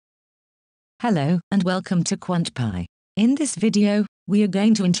Hello and welcome to QuantPy. In this video, we are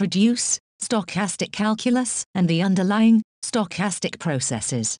going to introduce stochastic calculus and the underlying stochastic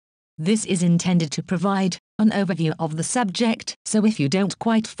processes. This is intended to provide an overview of the subject, so if you don't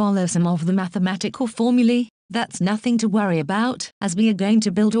quite follow some of the mathematical formulae, that's nothing to worry about, as we are going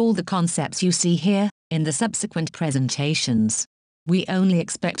to build all the concepts you see here in the subsequent presentations. We only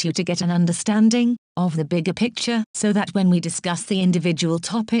expect you to get an understanding of the bigger picture so that when we discuss the individual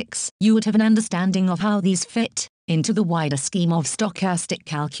topics, you would have an understanding of how these fit into the wider scheme of stochastic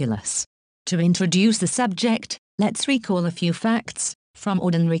calculus. To introduce the subject, let's recall a few facts from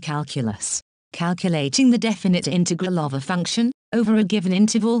ordinary calculus. Calculating the definite integral of a function over a given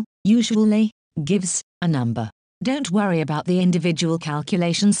interval usually gives a number. Don't worry about the individual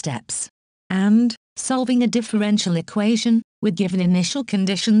calculation steps. And solving a differential equation with given initial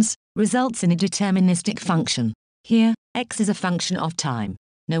conditions results in a deterministic function. Here, x is a function of time.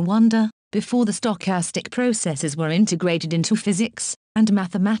 No wonder, before the stochastic processes were integrated into physics and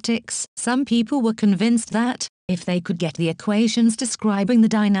mathematics, some people were convinced that, if they could get the equations describing the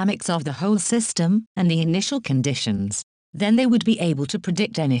dynamics of the whole system and the initial conditions, then they would be able to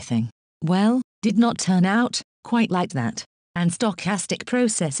predict anything. Well, did not turn out quite like that. And stochastic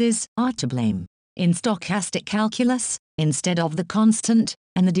processes are to blame. In stochastic calculus, instead of the constant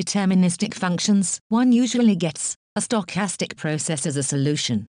and the deterministic functions, one usually gets a stochastic process as a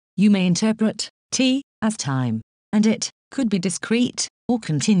solution. You may interpret t as time, and it could be discrete or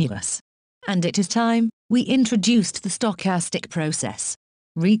continuous. And it is time we introduced the stochastic process.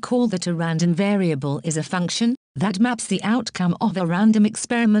 Recall that a random variable is a function that maps the outcome of a random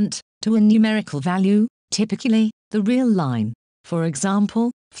experiment to a numerical value, typically the real line. For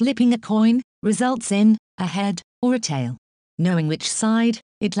example, flipping a coin results in a head or a tail. Knowing which side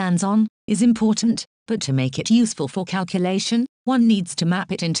it lands on is important, but to make it useful for calculation, one needs to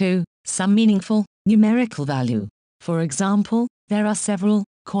map it into some meaningful numerical value. For example, there are several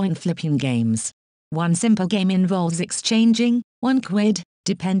coin flipping games. One simple game involves exchanging one quid,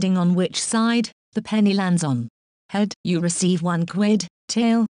 depending on which side the penny lands on. Head, you receive 1 quid,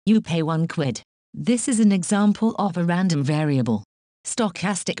 tail, you pay 1 quid. This is an example of a random variable.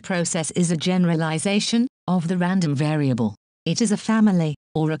 Stochastic process is a generalization of the random variable. It is a family,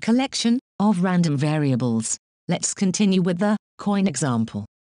 or a collection, of random variables. Let's continue with the coin example.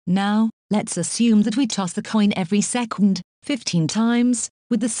 Now, let's assume that we toss the coin every second, 15 times,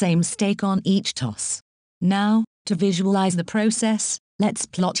 with the same stake on each toss. Now, to visualize the process, let's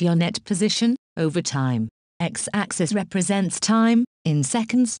plot your net position over time. X-axis represents time in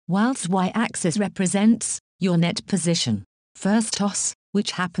seconds, whilst y-axis represents your net position. First toss,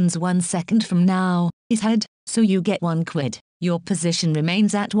 which happens 1 second from now, is head, so you get 1 quid. Your position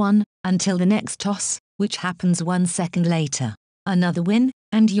remains at 1 until the next toss, which happens 1 second later. Another win,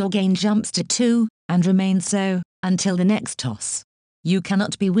 and your gain jumps to 2, and remains so until the next toss. You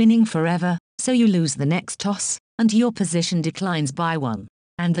cannot be winning forever, so you lose the next toss, and your position declines by 1.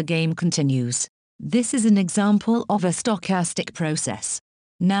 And the game continues. This is an example of a stochastic process.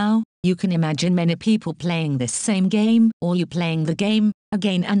 Now, you can imagine many people playing this same game, or you playing the game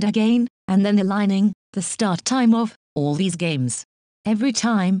again and again, and then aligning the start time of all these games. Every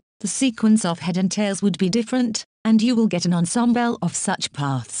time, the sequence of head and tails would be different, and you will get an ensemble of such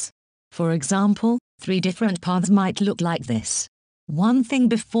paths. For example, 3 different paths might look like this. One thing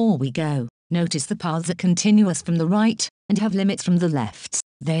before we go, notice the paths are continuous from the right, and have limits from the left.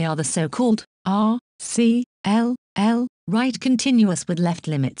 They are the so-called R, C, L, L, right continuous with left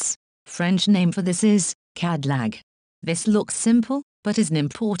limits. French name for this is CAD-lag. This looks simple, but is an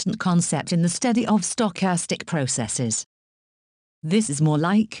important concept in the study of stochastic processes. This is more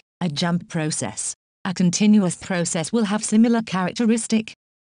like a jump process. A continuous process will have similar characteristic,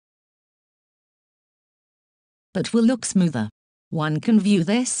 but will look smoother. One can view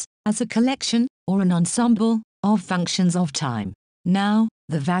this as a collection or an ensemble of functions of time. Now,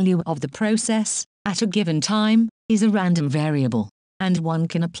 the value of the process at a given time is a random variable, and one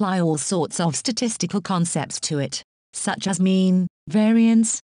can apply all sorts of statistical concepts to it, such as mean,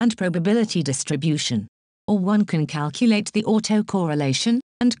 variance, and probability distribution. Or one can calculate the autocorrelation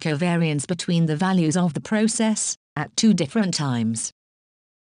and covariance between the values of the process at 2 different times.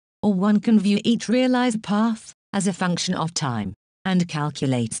 Or one can view each realized path as a function of time, and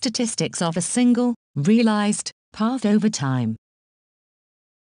calculate statistics of a single, realized, path over time.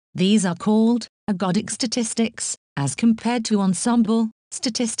 These are called ergodic statistics, as compared to ensemble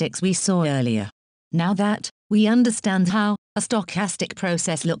statistics we saw earlier. Now that we understand how a stochastic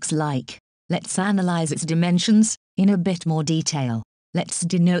process looks like, let's analyze its dimensions in a bit more detail. Let's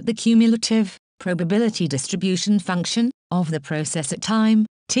denote the cumulative probability distribution function of the process at time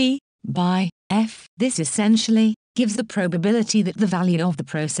t by f. This essentially gives the probability that the value of the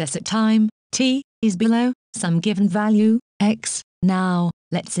process at time t is below some given value x. Now,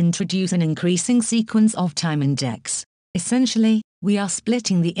 let's introduce an increasing sequence of time index. Essentially, we are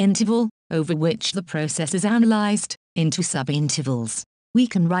splitting the interval over which the process is analyzed into subintervals. We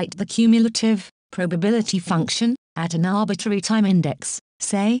can write the cumulative probability function at an arbitrary time index,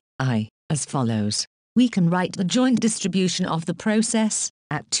 say I, as follows. We can write the joint distribution of the process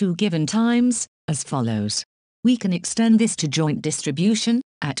at 2 given times as follows. We can extend this to joint distribution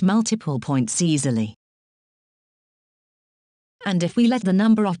at multiple points easily. And if we let the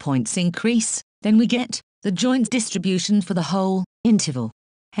number of points increase, then we get the joint distribution for the whole interval.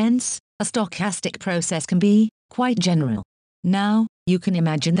 Hence, a stochastic process can be quite general. Now, you can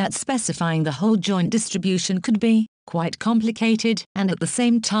imagine that specifying the whole joint distribution could be quite complicated and at the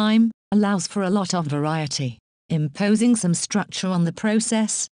same time allows for a lot of variety. Imposing some structure on the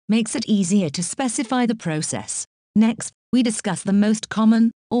process makes it easier to specify the process. Next, we discuss the most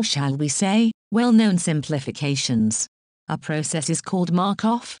common, or shall we say, well-known simplifications. A process is called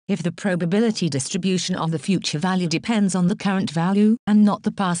Markov if the probability distribution of the future value depends on the current value and not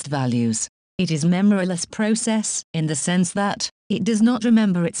the past values. It is a memoryless process in the sense that it does not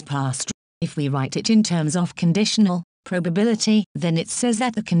remember its past. If we write it in terms of conditional probability, then it says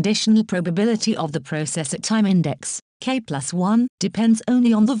that the conditional probability of the process at time index k plus 1 depends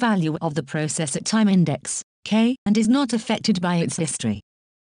only on the value of the process at time index k and is not affected by its history.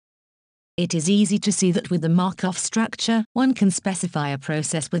 It is easy to see that with the Markov structure, one can specify a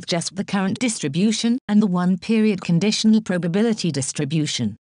process with just the current distribution and the one-period conditional probability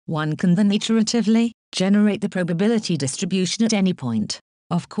distribution. One can then iteratively generate the probability distribution at any point.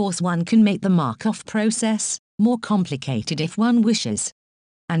 Of course, one can make the Markov process more complicated if one wishes.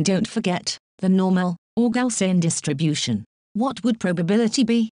 And don't forget the normal or Gaussian distribution. What would probability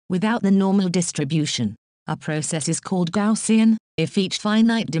be without the normal distribution? A process is called Gaussian if each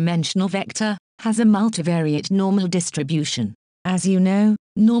finite-dimensional vector has a multivariate normal distribution. As you know,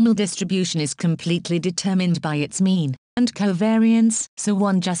 normal distribution is completely determined by its mean and covariance, so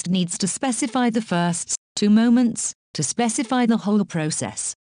one just needs to specify the first 2 moments to specify the whole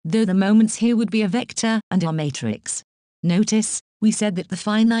process, though the moments here would be a vector and a matrix. Notice, we said that the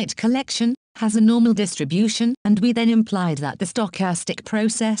finite collection has a normal distribution, and we then implied that the stochastic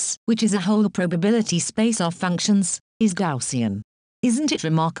process, which is a whole probability space of functions, is Gaussian. Isn't it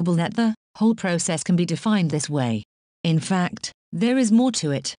remarkable that the whole process can be defined this way? In fact, there is more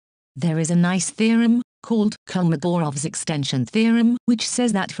to it. There is a nice theorem, called Kolmogorov's extension theorem, which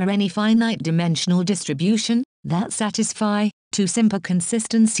says that for any finite-dimensional distribution that satisfy 2 simple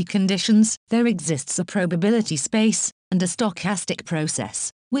consistency conditions, there exists a probability space and a stochastic process,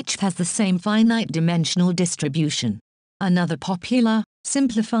 which has the same finite-dimensional distribution. Another popular,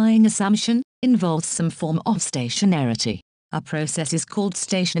 simplifying assumption involves some form of stationarity. A process is called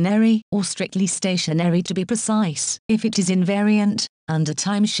stationary, or strictly stationary to be precise, if it is invariant under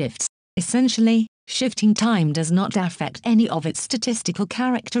time shifts. Essentially, shifting time does not affect any of its statistical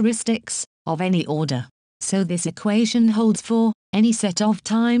characteristics of any order. So this equation holds for any set of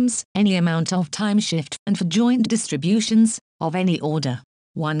times, any amount of time shift, and for joint distributions of any order.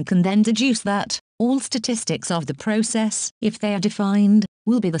 One can then deduce that all statistics of the process, if they are defined,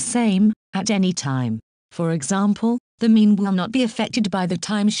 will be the same at any time. For example, the mean will not be affected by the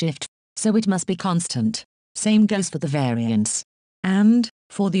time shift, so it must be constant. Same goes for the variance. And,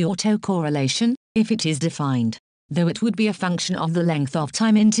 for the autocorrelation, if it is defined, though it would be a function of the length of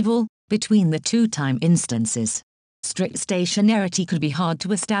time interval between the 2 time instances. Strict stationarity could be hard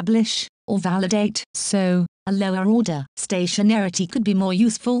to establish or validate, so a lower order stationarity could be more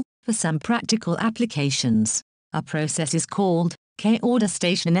useful for some practical applications. A process is called k-order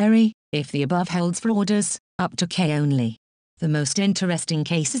stationary if the above holds for orders up to k only. The most interesting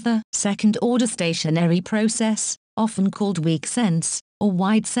case is the second-order stationary process, often called weak sense or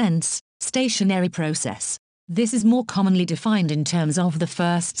wide sense stationary process. This is more commonly defined in terms of the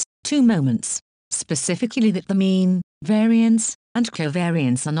first 2 moments, specifically that the mean, variance, and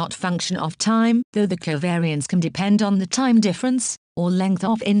covariance are not function of time, though the covariance can depend on the time difference or length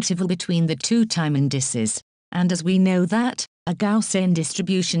of interval between the 2 time indices. And as we know that a Gaussian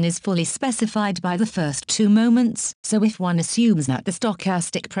distribution is fully specified by the first 2 moments, so if one assumes that the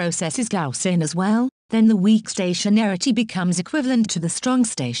stochastic process is Gaussian as well, then the weak stationarity becomes equivalent to the strong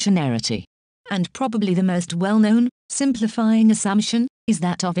stationarity. And probably the most well-known, simplifying assumption, is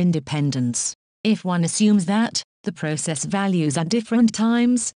that of independence. If one assumes that the process values at different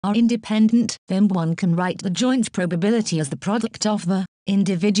times are independent, then one can write the joint probability as the product of the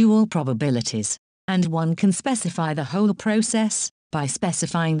individual probabilities. And one can specify the whole process by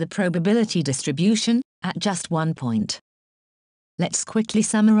specifying the probability distribution at just one point. Let's quickly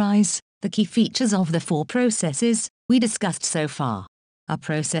summarize the key features of the four processes we discussed so far. A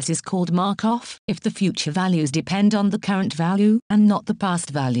process is called Markov if the future values depend on the current value and not the past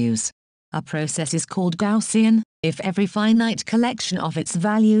values. A process is called Gaussian if every finite collection of its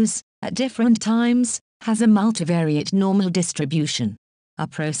values at different times has a multivariate normal distribution. A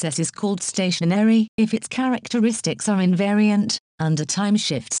process is called stationary if its characteristics are invariant under time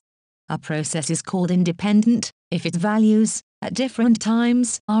shifts. A process is called independent if its values at different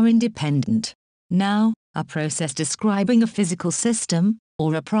times are independent. Now, a process describing a physical system,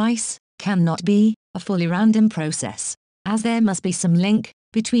 or a price, cannot be a fully random process, as there must be some link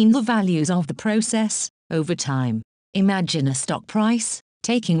between the values of the process over time. Imagine a stock price,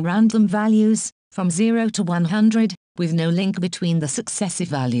 taking random values from 0 to 100, with no link between the successive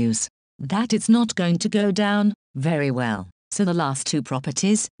values. That it's not going to go down very well. So the last two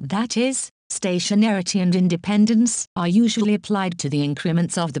properties, that is, stationarity and independence, are usually applied to the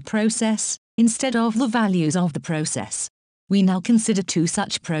increments of the process, instead of the values of the process. We now consider two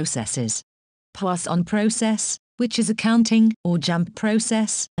such processes. Poisson process, which is a counting or jump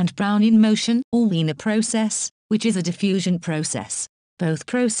process, and Brownian motion or Wiener process, which is a diffusion process. Both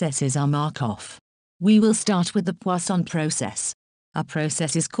processes are Markov. We will start with the Poisson process. A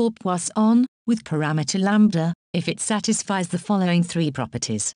process is called Poisson, with parameter lambda, if it satisfies the following three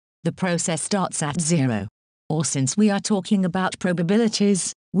properties. The process starts at 0. Or since we are talking about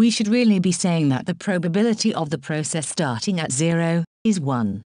probabilities, we should really be saying that the probability of the process starting at 0 is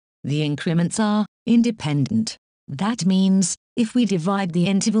 1. The increments are independent. That means, if we divide the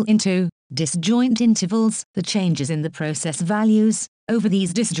interval into disjoint intervals, the changes in the process values over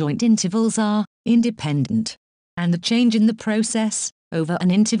these disjoint intervals are independent. And the change in the process over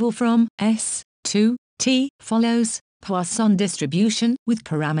an interval from S to T follows Poisson distribution with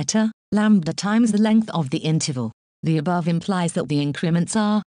parameter lambda times the length of the interval. The above implies that the increments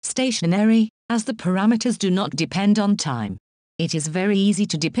are stationary, as the parameters do not depend on time. It is very easy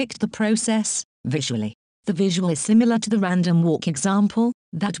to depict the process visually. The visual is similar to the random walk example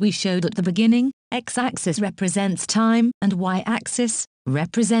that we showed at the beginning. X-axis represents time and y-axis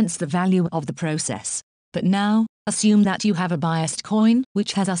represents the value of the process. But now, assume that you have a biased coin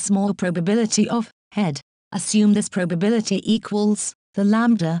which has a small probability of head. Assume this probability equals the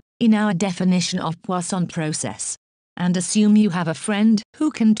lambda in our definition of Poisson process. And assume you have a friend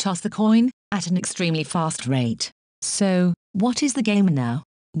who can toss the coin at an extremely fast rate. So, what is the game now?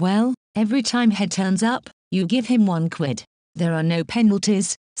 Well, every time head turns up, you give him 1 quid. There are no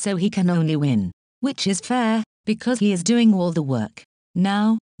penalties, so he can only win. Which is fair, because he is doing all the work.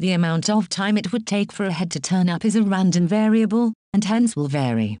 Now, the amount of time it would take for a head to turn up is a random variable, and hence will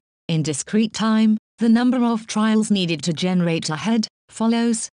vary. In discrete time, the number of trials needed to generate a head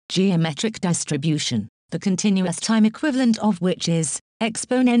follows geometric distribution, the continuous time equivalent of which is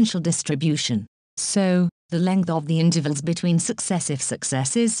exponential distribution. So, the length of the intervals between successive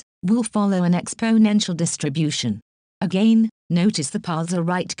successes will follow an exponential distribution. Again, notice the paths are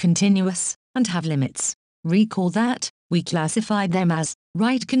right continuous and have limits. Recall that we classified them as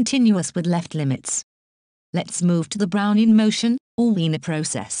right continuous with left limits. Let's move to the Brownian motion or Wiener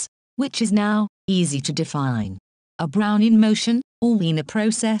process, which is now easy to define. A Brownian motion or Wiener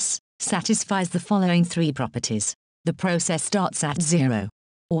process satisfies the following three properties. The process starts at 0.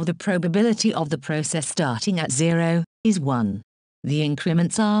 Or the probability of the process starting at 0 is 1. The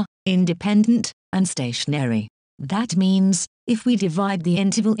increments are independent and stationary. That means, if we divide the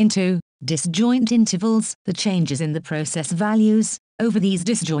interval into disjoint intervals, the changes in the process values over these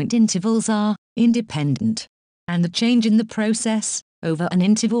disjoint intervals are independent. And the change in the process over an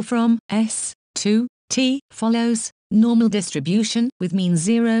interval from S to T follows normal distribution with mean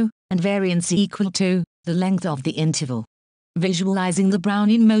 0 and variance equal to the length of the interval. Visualizing the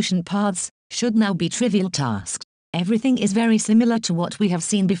Brownian motion paths should now be a trivial task. Everything is very similar to what we have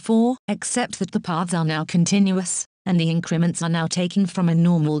seen before, except that the paths are now continuous, and the increments are now taken from a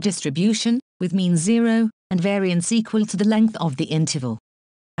normal distribution, with mean 0, and variance equal to the length of the interval.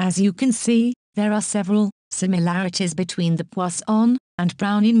 As you can see, there are several similarities between the Poisson and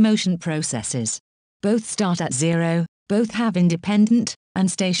Brownian motion processes. Both start at 0, both have independent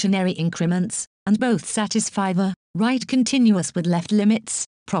and stationary increments, and both satisfy the right continuous with left limits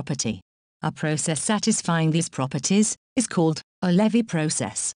property. A process satisfying these properties is called a Levy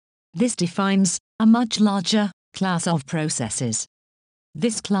process. This defines a much larger class of processes.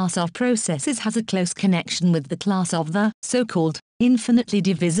 This class of processes has a close connection with the class of the so-called infinitely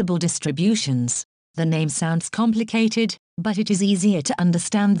divisible distributions. The name sounds complicated, but it is easier to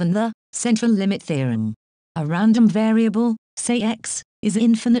understand than the central limit theorem. A random variable, say x, is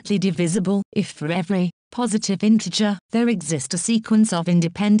infinitely divisible if for every positive integer there exists a sequence of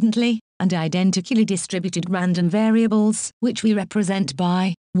independently and identically distributed random variables which we represent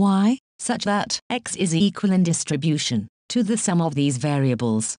by y, such that x is equal in distribution to the sum of these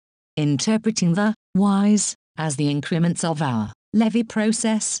variables. Interpreting the y's as the increments of our Levy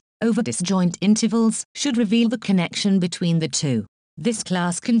process over disjoint intervals should reveal the connection between the two. This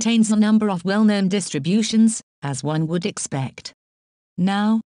class contains a number of well-known distributions, as one would expect.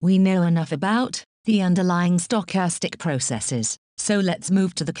 Now, we know enough about the underlying stochastic processes, so let's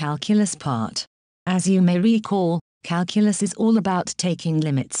move to the calculus part. As you may recall, calculus is all about taking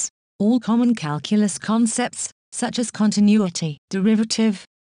limits. All common calculus concepts, such as continuity, derivative,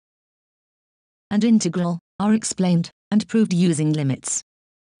 and integral, are explained and proved using limits.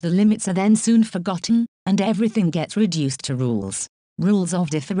 The limits are then soon forgotten, and everything gets reduced to rules. Rules of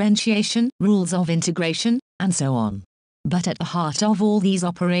differentiation, rules of integration, and so on. But at the heart of all these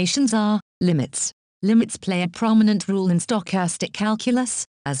operations are limits. Limits play a prominent role in stochastic calculus,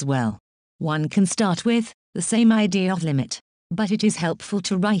 as well. One can start with the same idea of limit, but it is helpful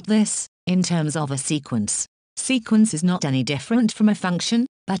to write this in terms of a sequence. Sequence is not any different from a function,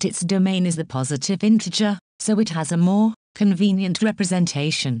 but its domain is the positive integer, so it has a more convenient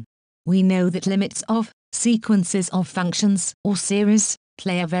representation. We know that limits of sequences of functions or series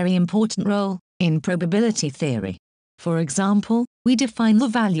play a very important role in probability theory. For example, we define the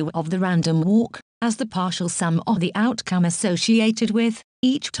value of the random walk as the partial sum of the outcome associated with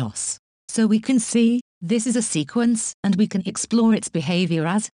each toss. So we can see this is a sequence and we can explore its behavior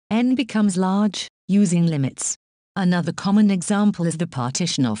as n becomes large using limits. Another common example is the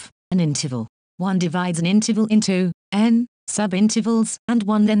partition of an interval. One divides an interval into n subintervals and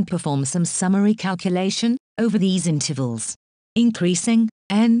one then performs some summary calculation over these intervals. Increasing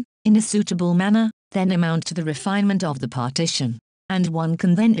n in a suitable manner then amount to the refinement of the partition, and one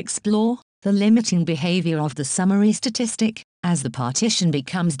can then explore the limiting behavior of the summary statistic as the partition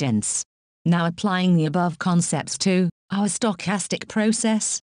becomes dense. Now applying the above concepts to our stochastic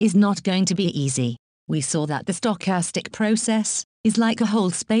process is not going to be easy. We saw that the stochastic process is like a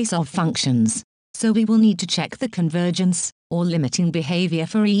whole space of functions, so we will need to check the convergence or limiting behavior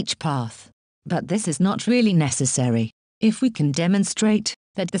for each path. But this is not really necessary. If we can demonstrate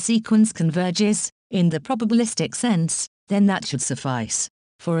that the sequence converges in the probabilistic sense, then that should suffice.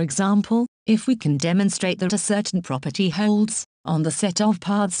 For example, if we can demonstrate that a certain property holds on the set of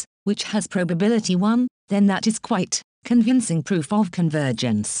paths which has probability 1, then that is quite convincing proof of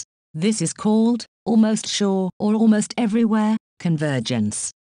convergence. This is called almost sure or almost everywhere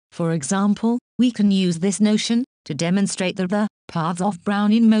convergence. For example, we can use this notion to demonstrate that the paths of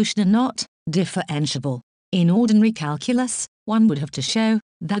Brownian motion are not differentiable. In ordinary calculus, one would have to show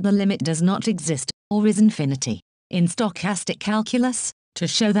that the limit does not exist or is infinity. In stochastic calculus, to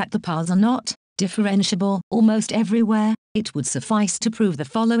show that the paths are not differentiable almost everywhere, it would suffice to prove the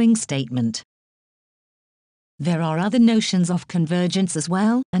following statement. There are other notions of convergence as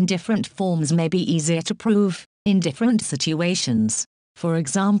well, and different forms may be easier to prove in different situations. For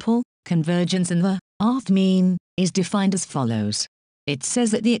example, convergence in the rth mean is defined as follows. It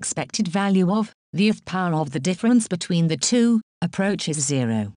says that the expected value of the th power of the difference between the two approaches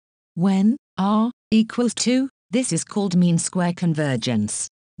 0. When r equals 2, this is called mean square convergence.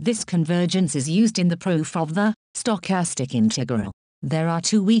 This convergence is used in the proof of the stochastic integral. There are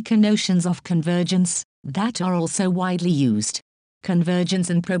two weaker notions of convergence that are also widely used. Convergence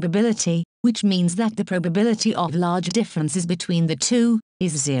and probability, which means that the probability of large differences between the two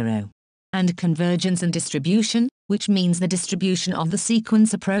is 0. And convergence and distribution, which means the distribution of the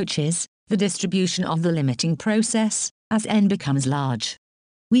sequence approaches the distribution of the limiting process as n becomes large.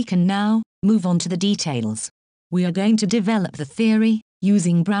 We can now move on to the details. We are going to develop the theory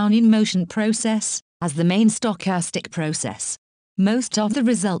using Brownian motion process as the main stochastic process. Most of the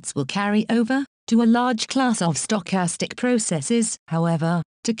results will carry over to a large class of stochastic processes. However,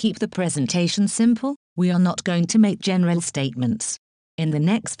 to keep the presentation simple, we are not going to make general statements. In the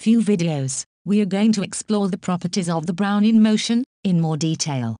next few videos, we are going to explore the properties of the Brownian motion in more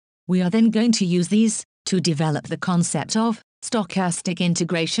detail. We are then going to use these to develop the concept of stochastic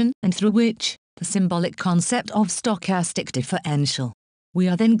integration and through which the symbolic concept of stochastic differential. We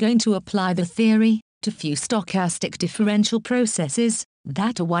are then going to apply the theory to few stochastic differential processes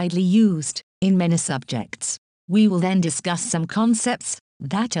that are widely used in many subjects. We will then discuss some concepts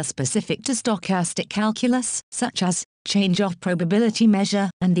that are specific to stochastic calculus, such as change of probability measure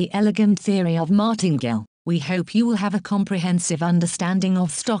and the elegant theory of martingale. We hope you will have a comprehensive understanding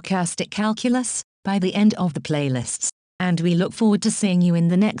of stochastic calculus by the end of the playlists, and we look forward to seeing you in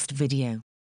the next video.